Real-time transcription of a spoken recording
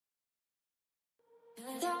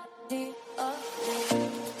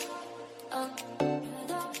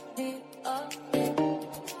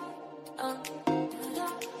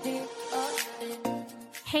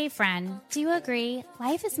Hey friend, do you agree?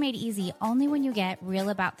 Life is made easy only when you get real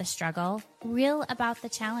about the struggle, real about the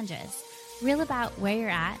challenges, real about where you're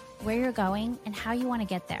at, where you're going, and how you want to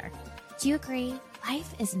get there. Do you agree?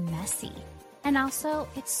 Life is messy. And also,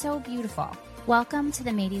 it's so beautiful. Welcome to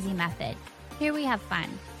the Made Easy Method. Here we have fun.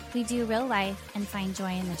 We do real life and find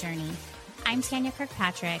joy in the journey. I'm Tanya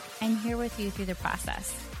Kirkpatrick. I'm here with you through the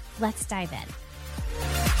process. Let's dive in.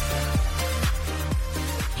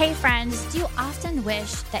 Hey friends, do you often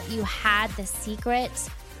wish that you had the secret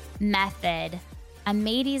method, a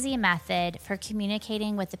made easy method for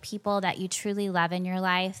communicating with the people that you truly love in your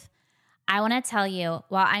life? I want to tell you,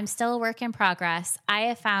 while I'm still a work in progress, I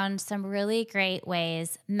have found some really great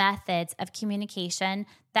ways, methods of communication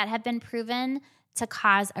that have been proven to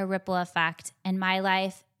cause a ripple effect in my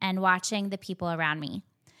life and watching the people around me.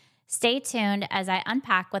 Stay tuned as I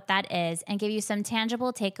unpack what that is and give you some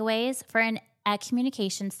tangible takeaways for a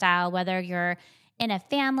communication style, whether you're in a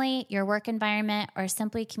family, your work environment, or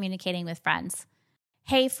simply communicating with friends.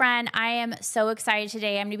 Hey friend, I am so excited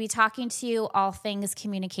today. I'm going to be talking to you all things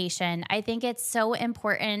communication. I think it's so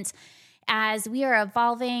important as we are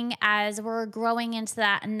evolving, as we're growing into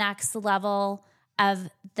that next level of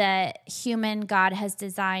the human God has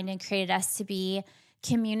designed and created us to be.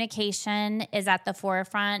 Communication is at the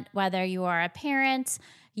forefront, whether you are a parent,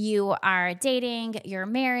 you are dating, you're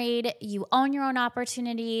married, you own your own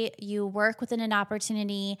opportunity, you work within an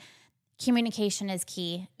opportunity. Communication is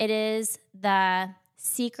key. It is the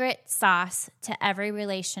secret sauce to every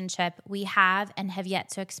relationship we have and have yet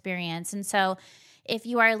to experience. And so if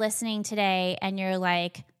you are listening today and you're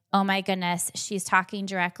like, oh my goodness, she's talking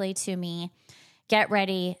directly to me, get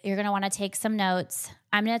ready. You're going to want to take some notes.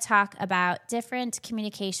 I'm going to talk about different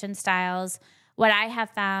communication styles, what I have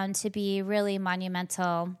found to be really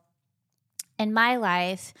monumental in my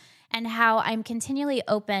life, and how I'm continually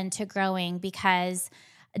open to growing because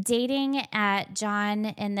dating at John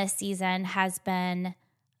in this season has been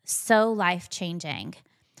so life-changing.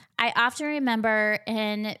 I often remember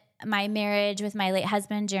in my marriage with my late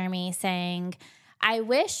husband, Jeremy, saying, I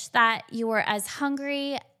wish that you were as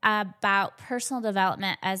hungry about personal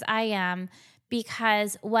development as I am,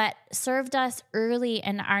 because what served us early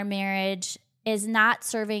in our marriage is not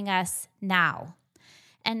serving us now.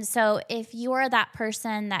 And so if you are that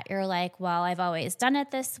person that you're like, well, I've always done it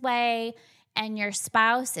this way, and your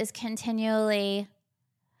spouse is continually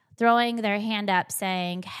throwing their hand up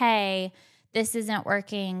saying, hey, this isn't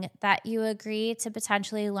working, that you agree to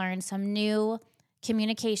potentially learn some new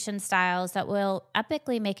communication styles that will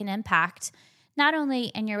epically make an impact, not only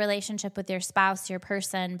in your relationship with your spouse, your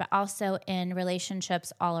person, but also in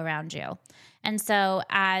relationships all around you. And so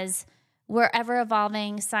as we're ever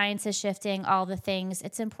evolving, science is shifting, all the things,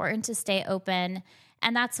 it's important to stay open.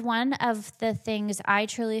 And that's one of the things I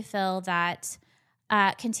truly feel that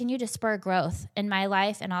continue to spur growth in my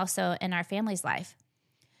life and also in our family's life.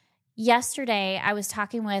 Yesterday, I was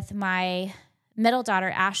talking with my middle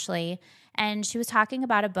daughter, Ashley, and she was talking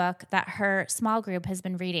about a book that her small group has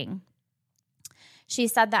been reading. She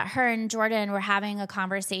said that her and Jordan were having a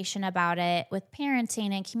conversation about it with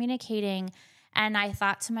parenting and communicating. And I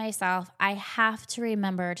thought to myself, I have to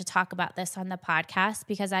remember to talk about this on the podcast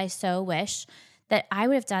because I so wish that I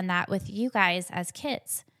would have done that with you guys as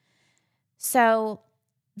kids. So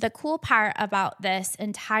the cool part about this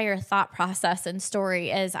entire thought process and story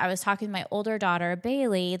is I was talking to my older daughter,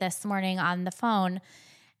 Bailey, this morning on the phone,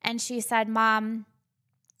 and she said, Mom,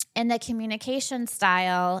 in the communication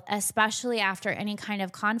style, especially after any kind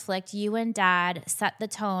of conflict, you and Dad set the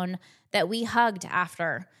tone that we hugged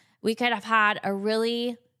after. We could have had a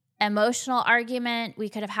really emotional argument. We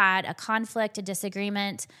could have had a conflict, a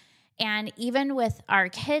disagreement. And even with our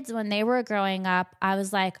kids, when they were growing up, I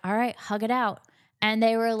was like, all right, hug it out. And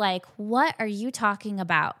they were like, what are you talking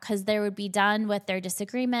about? Because they would be done with their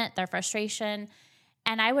disagreement, their frustration.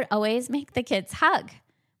 And I would always make the kids hug.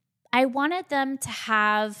 I wanted them to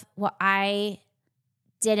have what I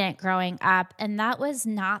didn't growing up. And that was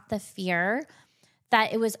not the fear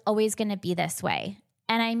that it was always going to be this way.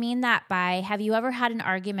 And I mean that by, have you ever had an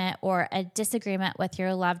argument or a disagreement with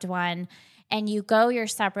your loved one and you go your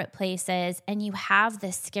separate places and you have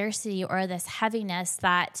this scarcity or this heaviness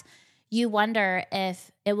that you wonder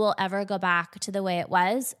if it will ever go back to the way it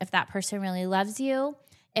was, if that person really loves you,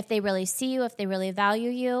 if they really see you, if they really value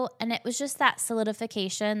you. And it was just that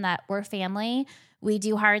solidification that we're family, we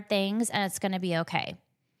do hard things, and it's going to be okay.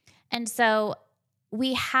 And so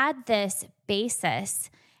we had this basis,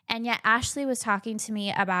 and yet Ashley was talking to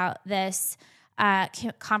me about this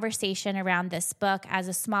conversation around this book as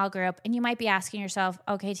a small group. And you might be asking yourself,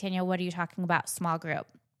 okay, Tanya, what are you talking about, small group?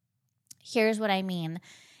 Here's what I mean.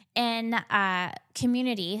 In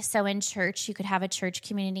community, so in church, you could have a church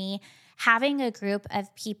community, having a group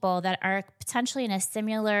of people that are potentially in a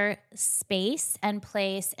similar space and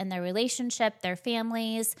place in their relationship, their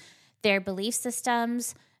families, their belief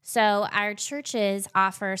systems. So our churches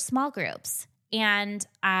offer small groups. And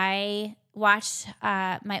I watched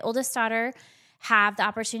my oldest daughter have the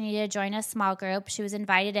opportunity to join a small group. She was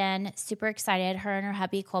invited in, super excited. Her and her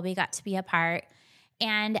hubby, Colby, got to be a part.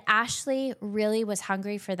 And Ashley really was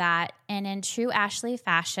hungry for that. And in true Ashley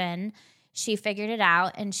fashion, she figured it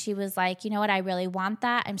out and she was like, you know what? I really want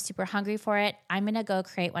that. I'm super hungry for it. I'm going to go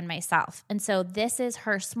create one myself. And so this is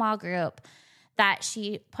her small group that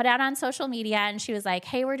she put out on social media. And she was like,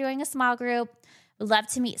 hey, we're doing a small group. Would love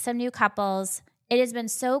to meet some new couples. It has been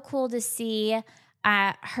so cool to see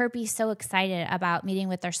her be so excited about meeting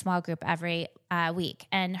with their small group every week.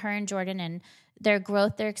 And her and Jordan and their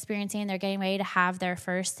growth they're experiencing. They're getting ready to have their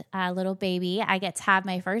first little baby. I get to have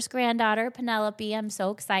my first granddaughter, Penelope. I'm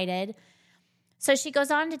so excited. So she goes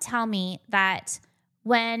on to tell me that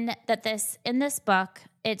in this book,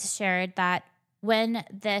 it's shared that when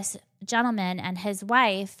this gentleman and his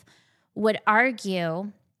wife would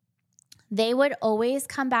argue, they would always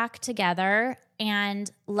come back together and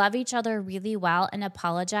love each other really well and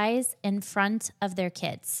apologize in front of their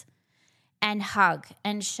kids and hug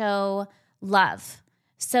and show love,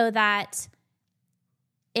 so that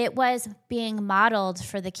it was being modeled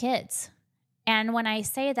for the kids. And when I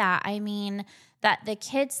say that, I mean that the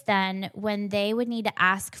kids then, when they would need to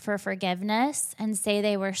ask for forgiveness and say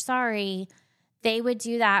they were sorry, they would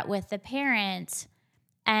do that with the parent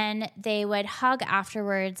and they would hug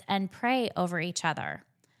afterwards and pray over each other.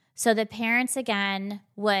 So the parents, again,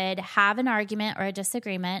 would have an argument or a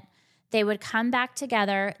disagreement. They would come back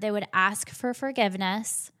together. They would ask for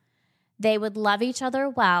forgiveness. They would love each other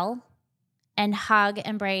well and hug,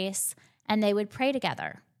 embrace, and they would pray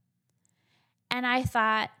together. And I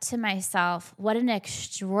thought to myself, what an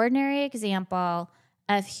extraordinary example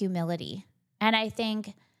of humility. And I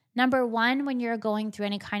think, number one, when you're going through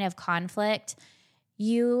any kind of conflict,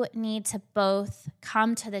 you need to both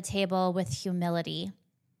come to the table with humility.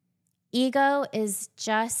 Ego is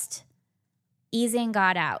just easing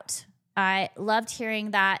God out. I loved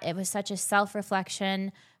hearing that. It was such a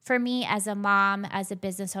self-reflection for me as a mom, as a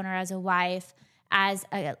business owner, as a wife, as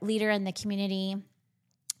a leader in the community,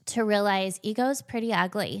 to realize ego is pretty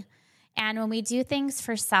ugly. And when we do things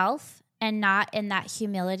for self and not in that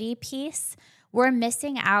humility piece, we're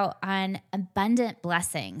missing out on abundant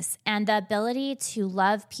blessings and the ability to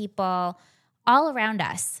love people all around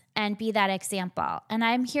us and be that example. And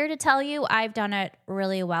I'm here to tell you, I've done it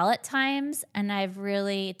really well at times, and I've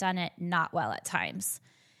really done it not well at times.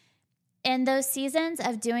 In those seasons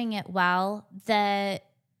of doing it well, the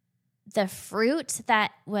fruit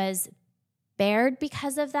that was bared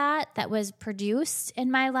because of that was produced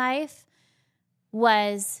in my life,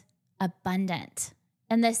 was abundant.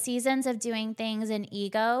 In the seasons of doing things in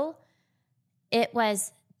ego, it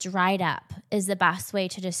was dried up, is the best way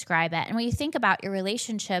to describe it. And when you think about your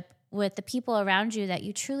relationship with the people around you that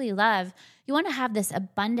you truly love, you want to have this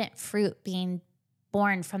abundant fruit being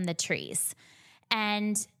born from the trees.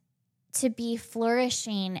 And to be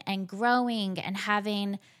flourishing and growing and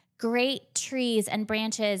having great trees and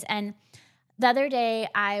branches. And the other day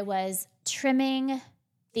I was trimming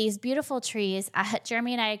these beautiful trees.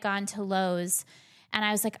 Jeremy and I had gone to Lowe's, and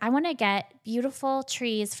I was like, I want to get beautiful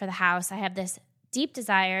trees for the house. I have this deep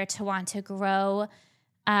desire to want to grow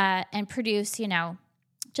and produce,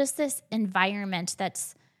 just this environment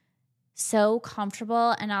that's so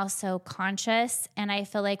comfortable and also conscious. And I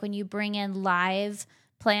feel like when you bring in live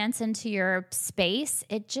plants into your space,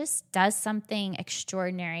 it just does something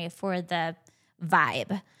extraordinary for the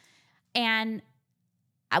vibe. And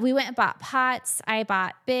we went and bought pots. I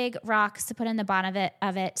bought big rocks to put in the bottom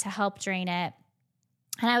of it to help drain it.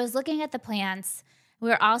 And I was looking at the plants. We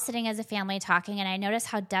were all sitting as a family talking, and I noticed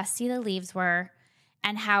how dusty the leaves were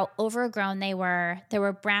and how overgrown they were. There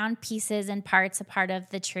were brown pieces and parts, a part of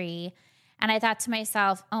the tree. And I thought to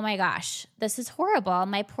myself, oh my gosh, this is horrible.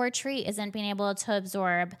 My poor tree isn't being able to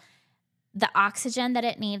absorb the oxygen that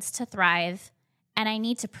it needs to thrive, and I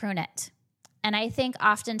need to prune it. And I think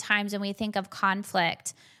oftentimes when we think of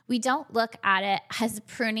conflict, we don't look at it as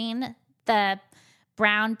pruning the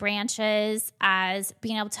brown branches, as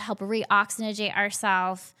being able to help reoxygenate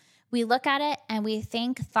ourselves. We look at it and we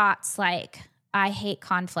think thoughts like, I hate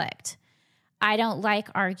conflict. I don't like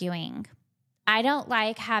arguing. I don't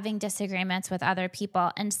like having disagreements with other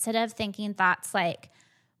people, instead of thinking thoughts like,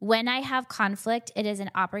 When I have conflict, it is an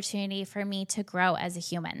opportunity for me to grow as a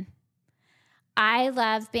human. I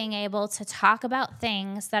love being able to talk about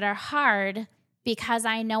things that are hard because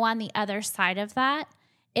I know on the other side of that,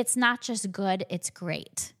 it's not just good, it's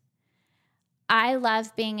great. I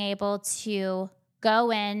love being able to go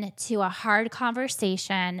into a hard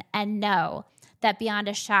conversation and know that beyond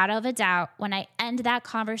a shadow of a doubt, when I end that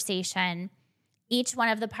conversation, each one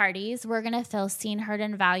of the parties, we're going to feel seen, heard,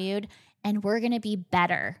 and valued, and we're going to be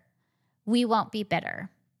better. We won't be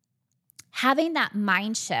bitter. Having that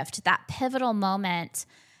mind shift, that pivotal moment,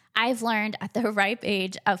 I've learned at the ripe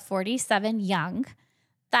age of 47 young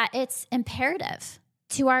that it's imperative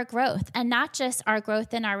to our growth, and not just our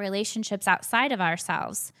growth in our relationships outside of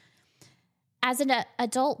ourselves. As an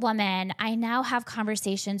adult woman, I now have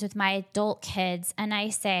conversations with my adult kids and I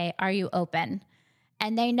say, are you open?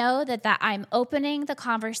 And they know that I'm opening the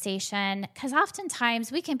conversation, because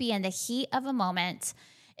oftentimes we can be in the heat of a moment.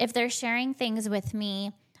 If they're sharing things with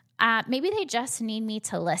me, maybe they just need me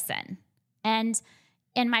to listen. And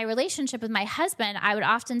in my relationship with my husband, I would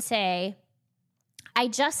often say, I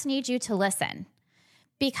just need you to listen,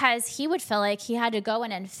 because he would feel like he had to go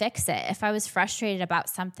in and fix it if I was frustrated about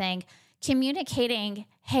something. Communicating,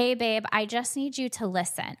 hey, babe, I just need you to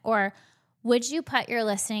listen. Or would you put your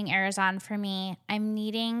listening ears on for me? I'm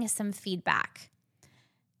needing some feedback.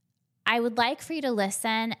 I would like for you to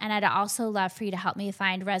listen, and I'd also love for you to help me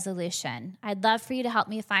find resolution. I'd love for you to help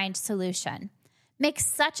me find solution. Makes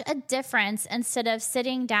such a difference instead of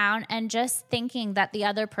sitting down and just thinking that the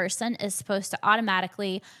other person is supposed to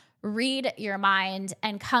automatically read your mind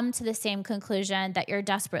and come to the same conclusion that you're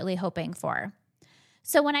desperately hoping for.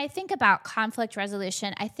 So when I think about conflict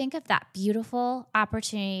resolution, I think of that beautiful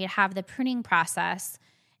opportunity to have the pruning process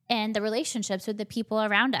in the relationships with the people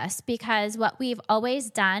around us, because what we've always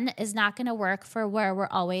done is not going to work for where we're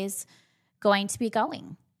always going to be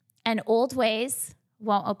going. And old ways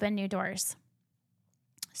won't open new doors.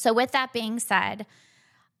 So with that being said,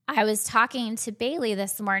 I was talking to Bailey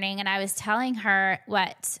this morning and I was telling her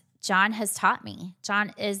what John has taught me.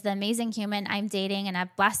 John is the amazing human I'm dating, and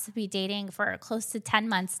I'm blessed to be dating for close to 10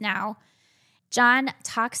 months now. John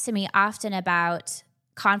talks to me often about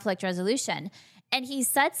conflict resolution. And he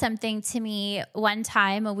said something to me one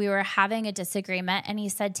time when we were having a disagreement, and he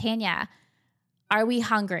said, Tanya, are we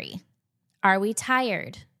hungry? Are we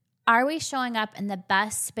tired? Are we showing up in the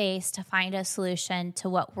best space to find a solution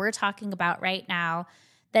to what we're talking about right now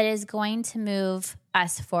that is going to move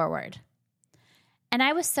us forward? And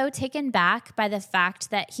I was so taken back by the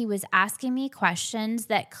fact that he was asking me questions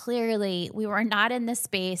that clearly we were not in the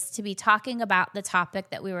space to be talking about the topic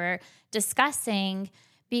that we were discussing,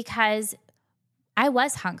 because I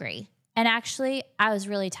was hungry. And actually, I was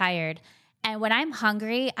really tired. And when I'm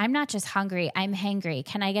hungry, I'm not just hungry, I'm hangry.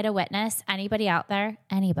 Can I get a witness? Anybody out there?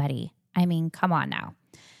 Anybody? I mean, come on now.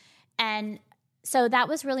 And so that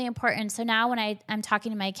was really important. So now when I'm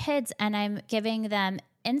talking to my kids and I'm giving them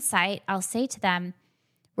insight, I'll say to them,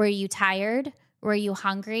 were you tired? Were you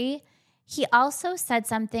hungry? He also said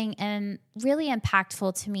something really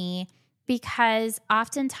impactful to me, because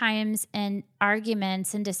oftentimes in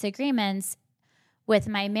arguments and disagreements with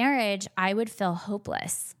my marriage, I would feel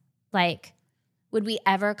hopeless. Like, would we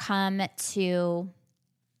ever come to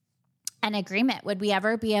an agreement? Would we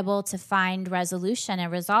ever be able to find resolution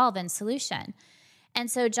and resolve and solution? And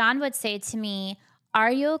so John would say to me,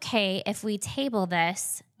 are you okay if we table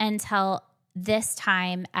this until this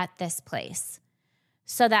time at this place,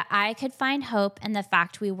 so that I could find hope in the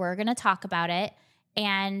fact we were going to talk about it,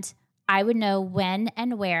 and I would know when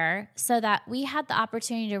and where, so that we had the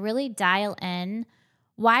opportunity to really dial in,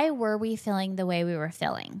 why were we feeling the way we were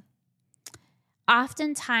feeling?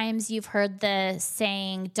 Oftentimes you've heard the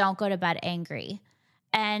saying, don't go to bed angry.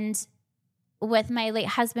 And with my late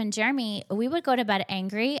husband, Jeremy, we would go to bed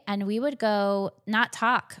angry and we would go not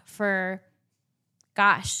talk for,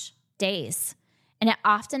 days. And it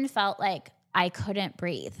often felt like I couldn't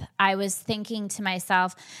breathe. I was thinking to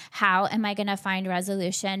myself, how am I going to find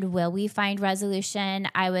resolution? Will we find resolution?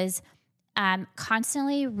 I was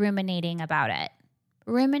constantly ruminating about it.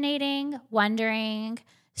 Ruminating, wondering,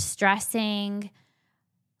 stressing,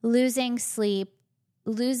 losing sleep,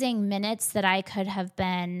 losing minutes that I could have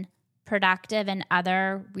been productive in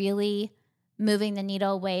other really moving the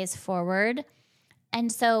needle ways forward. And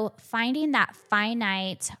so finding that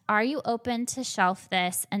finite, are you open to shelf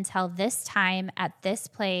this until this time at this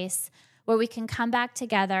place where we can come back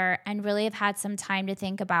together and really have had some time to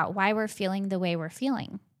think about why we're feeling the way we're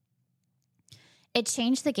feeling? It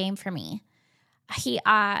changed the game for me. He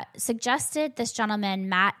suggested this gentleman,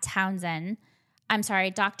 Dr.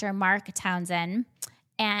 Mark Townsend,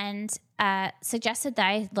 and suggested that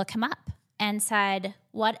I look him up and said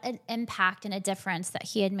what an impact and a difference that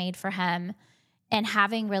he had made for him in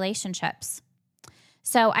having relationships.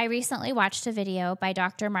 So I recently watched a video by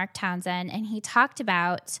Dr. Mark Townsend, and he talked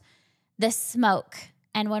about the smoke.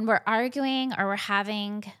 And when we're arguing or we're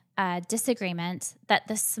having a disagreement, that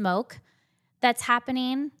the smoke that's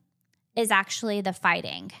happening is actually the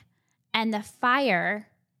fighting. And the fire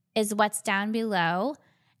is what's down below,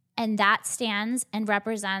 and that stands and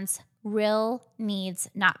represents real needs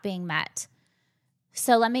not being met.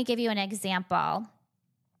 So let me give you an example.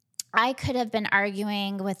 I could have been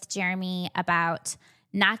arguing with Jeremy about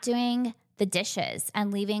not doing the dishes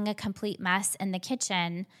and leaving a complete mess in the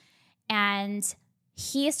kitchen. And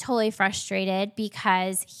he's totally frustrated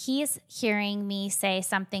because he's hearing me say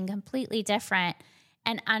something completely different,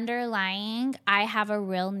 and underlying, I have a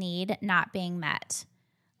real need not being met.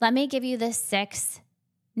 Let me give you the 6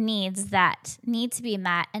 needs that need to be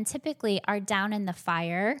met and typically are down in the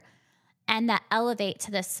fire and that elevate to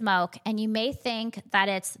the smoke. And you may think that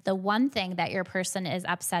it's the one thing that your person is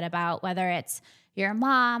upset about, whether it's your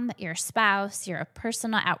mom, your spouse, your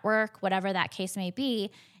person at work, whatever that case may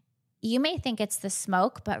be. You may think it's the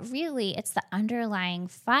smoke, but really it's the underlying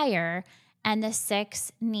fire and the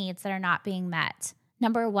 6 needs that are not being met.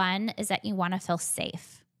 Number 1 is that you want to feel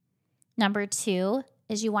safe. Number 2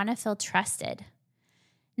 is you want to feel trusted.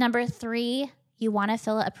 Number 3, you want to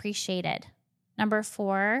feel appreciated. Number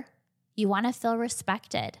 4, you want to feel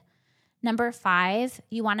respected. Number 5,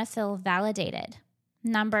 you want to feel validated.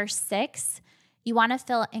 Number 6, you want to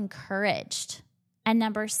feel encouraged. And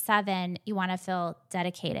number 7, you want to feel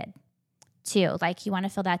dedicated too. Like you want to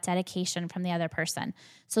feel that dedication from the other person.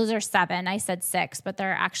 So those are 7. I said 6, but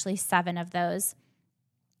there are actually 7 of those.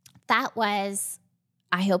 That was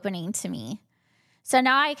eye-opening to me. So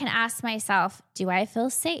now I can ask myself, do I feel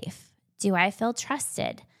safe? Do I feel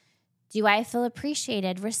trusted? Do I feel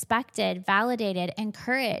appreciated, respected, validated,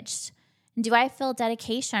 encouraged? And do I feel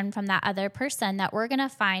dedication from that other person that we're going to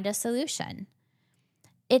find a solution?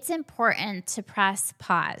 It's important to press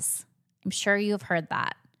pause. I'm sure you've heard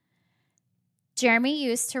that. Jeremy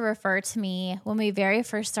used to refer to me when we very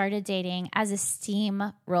first started dating as a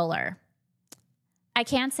steamroller. I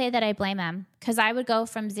can't say that I blame him because I would go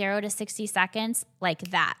from 0 to 60 seconds like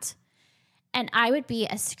that. And I would be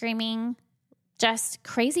a screaming, just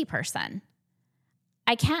crazy person.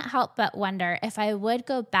 I can't help but wonder if I would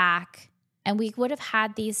go back and we would have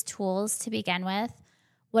had these tools to begin with,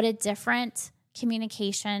 what a different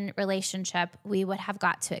communication relationship we would have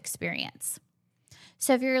got to experience.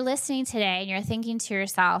 So if you're listening today and you're thinking to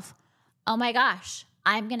yourself, oh my gosh,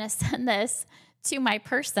 I'm going to send this to my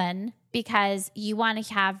person because you want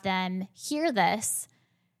to have them hear this,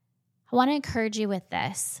 I want to encourage you with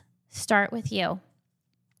this. Start with you.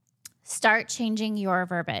 Start changing your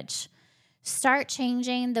verbiage. Start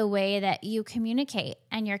changing the way that you communicate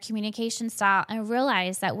and your communication style, and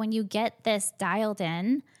realize that when you get this dialed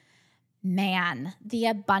in, man, the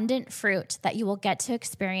abundant fruit that you will get to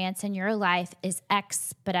experience in your life is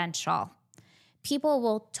exponential. People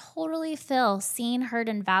will totally feel seen, heard,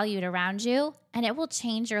 and valued around you, and it will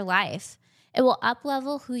change your life. It will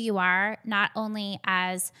up-level who you are, not only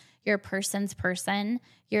as your person's person,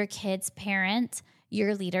 your kid's parent,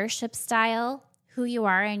 your leadership style, who you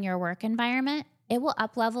are in your work environment. It will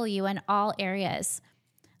up-level you in all areas.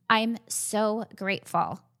 I'm so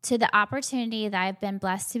grateful to the opportunity that I've been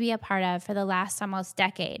blessed to be a part of for the last almost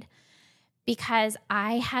decade, because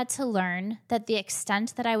I had to learn that the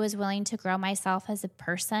extent that I was willing to grow myself as a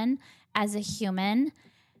person, as a human,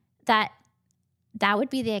 that would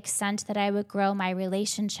be the extent that I would grow my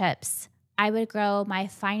relationships. I would grow my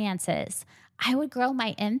finances. I would grow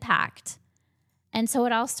my impact. And so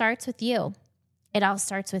it all starts with you. It all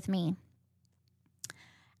starts with me.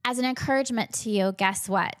 As an encouragement to you, guess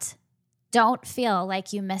what? Don't feel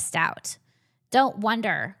like you missed out. Don't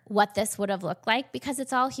wonder what this would have looked like, because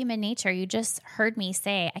it's all human nature. You just heard me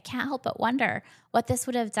say, I can't help but wonder what this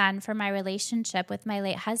would have done for my relationship with my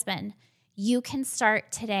late husband. You can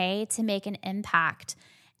start today to make an impact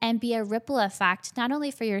and be a ripple effect, not only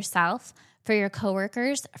for yourself, for your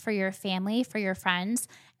coworkers, for your family, for your friends.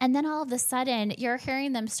 And then all of a sudden, you're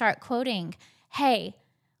hearing them start quoting, hey,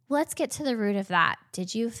 let's get to the root of that.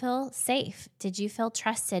 Did you feel safe? Did you feel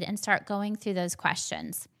trusted? And start going through those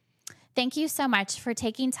questions. Thank you so much for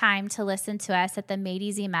taking time to listen to us at the Made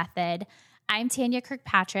Easy Method. I'm Tanya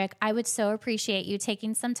Kirkpatrick. I would so appreciate you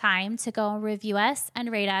taking some time to go and review us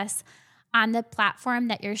and rate us on the platform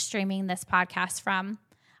that you're streaming this podcast from.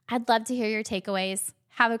 I'd love to hear your takeaways.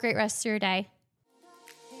 Have a great rest of your day.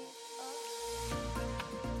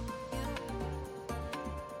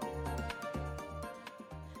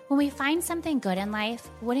 When we find something good in life,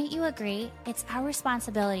 wouldn't you agree it's our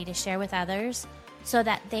responsibility to share with others so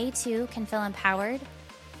that they too can feel empowered?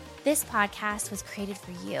 This podcast was created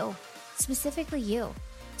for you, specifically you,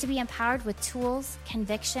 to be empowered with tools,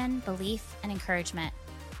 conviction, belief, and encouragement.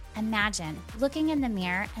 Imagine looking in the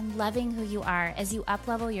mirror and loving who you are as you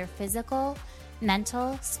uplevel your physical,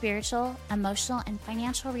 mental, spiritual, emotional, and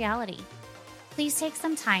financial reality. Please take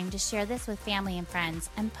some time to share this with family and friends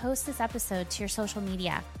and post this episode to your social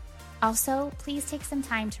media. Also, please take some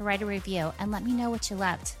time to write a review and let me know what you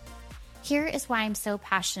loved. Here is why I'm so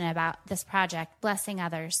passionate about this project, blessing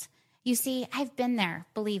others. You see, I've been there,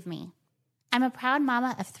 believe me. I'm a proud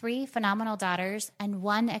mama of 3 phenomenal daughters and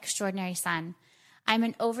 1 extraordinary son. I'm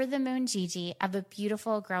an over-the-moon Gigi of a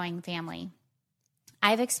beautiful, growing family.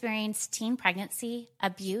 I've experienced teen pregnancy,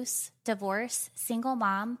 abuse, divorce, single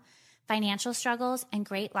mom, financial struggles, and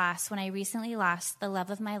great loss when I recently lost the love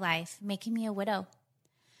of my life, making me a widow.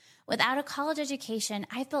 Without a college education,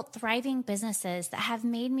 I've built thriving businesses that have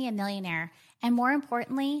made me a millionaire. And more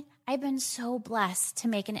importantly, I've been so blessed to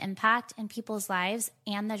make an impact in people's lives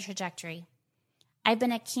and their trajectory. I've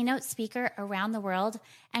been a keynote speaker around the world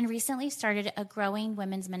and recently started a growing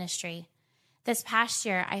women's ministry. This past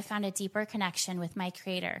year, I found a deeper connection with my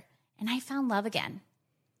Creator, and I found love again.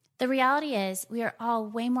 The reality is, we are all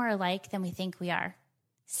way more alike than we think we are.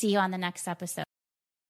 See you on the next episode.